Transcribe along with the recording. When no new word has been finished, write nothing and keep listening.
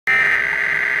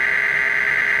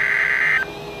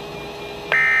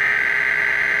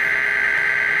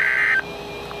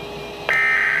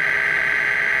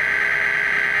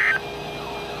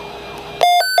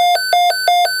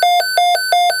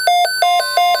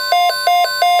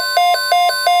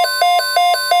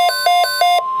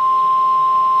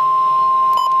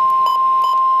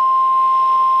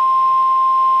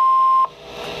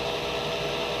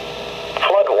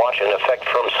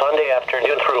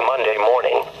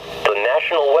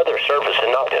National Weather Service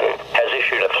in Upton has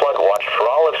issued a flood watch for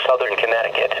all of southern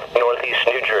Connecticut, northeast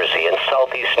New Jersey, and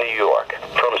southeast New York.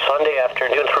 From Sunday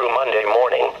afternoon through Monday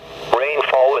morning,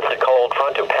 rainfall with the cold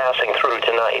front passing through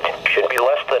tonight should be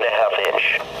less than a half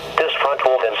inch. This front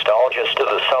will then stall just to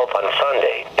the south on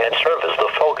Sunday and serve as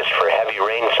the focus for heavy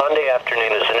rain Sunday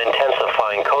afternoon as an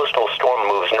intensifying coastal storm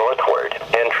moves northward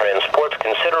and transports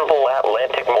considerable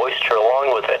Atlantic moisture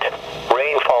along with it.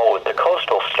 Rainfall with the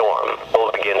coastal storm will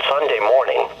begin Sunday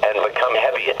morning and become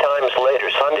heavy at times later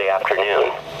Sunday afternoon.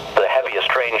 The heaviest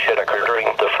rain should occur during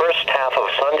the first half of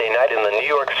Sunday night in the New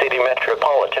York City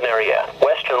metropolitan area,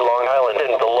 western Long Island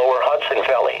and the lower Hudson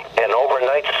Valley, and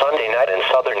overnight Sunday night in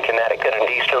southern Connecticut and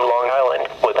eastern Long Island,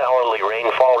 with hourly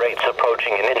rainfall rates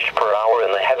approaching an inch per hour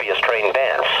in the heaviest rain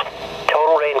bands.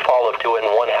 Total rainfall of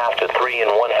 2½ to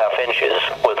 3½ inches,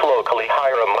 with locally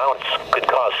higher amounts, could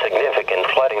cause significant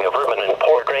flooding of urban and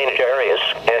poor drainage areas,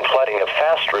 and flooding of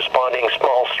fast-responding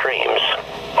small streams.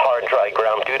 Hard, dry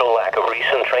ground due to lack of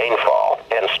recent rainfall,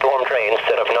 and storm drains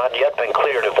that have not yet been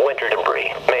cleared of winter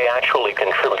debris, may actually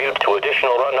contribute to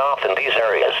additional runoff in these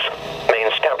areas.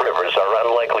 Main step rivers are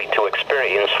unlikely to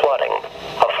experience flooding.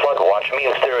 A flood watch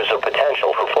means there is a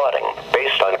potential for flooding,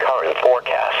 based on current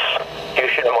forecasts. You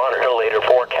should monitor later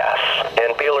forecasts,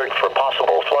 and be alert for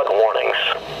possible flood warnings.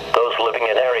 Those living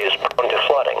in areas prone to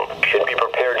flooding should be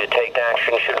prepared to take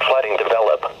action should flooding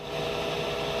develop.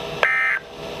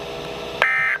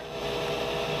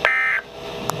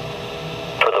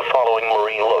 For the following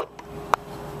marine load.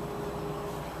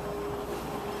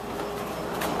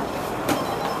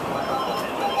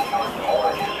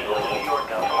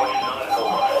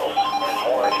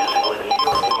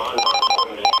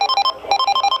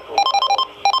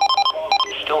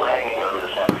 Still hanging on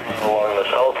this along the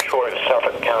south shore of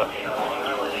Suffolk County.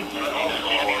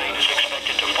 Heavy rain is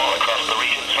expected to fall across the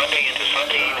region Sunday into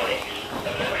Sunday evening.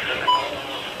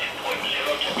 2.0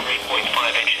 to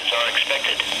 3.5 inches are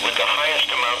expected, with the highest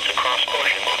amounts across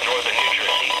portions of northern New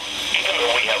Jersey. Even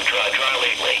though we have dry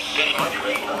lately, this much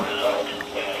rain will result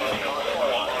in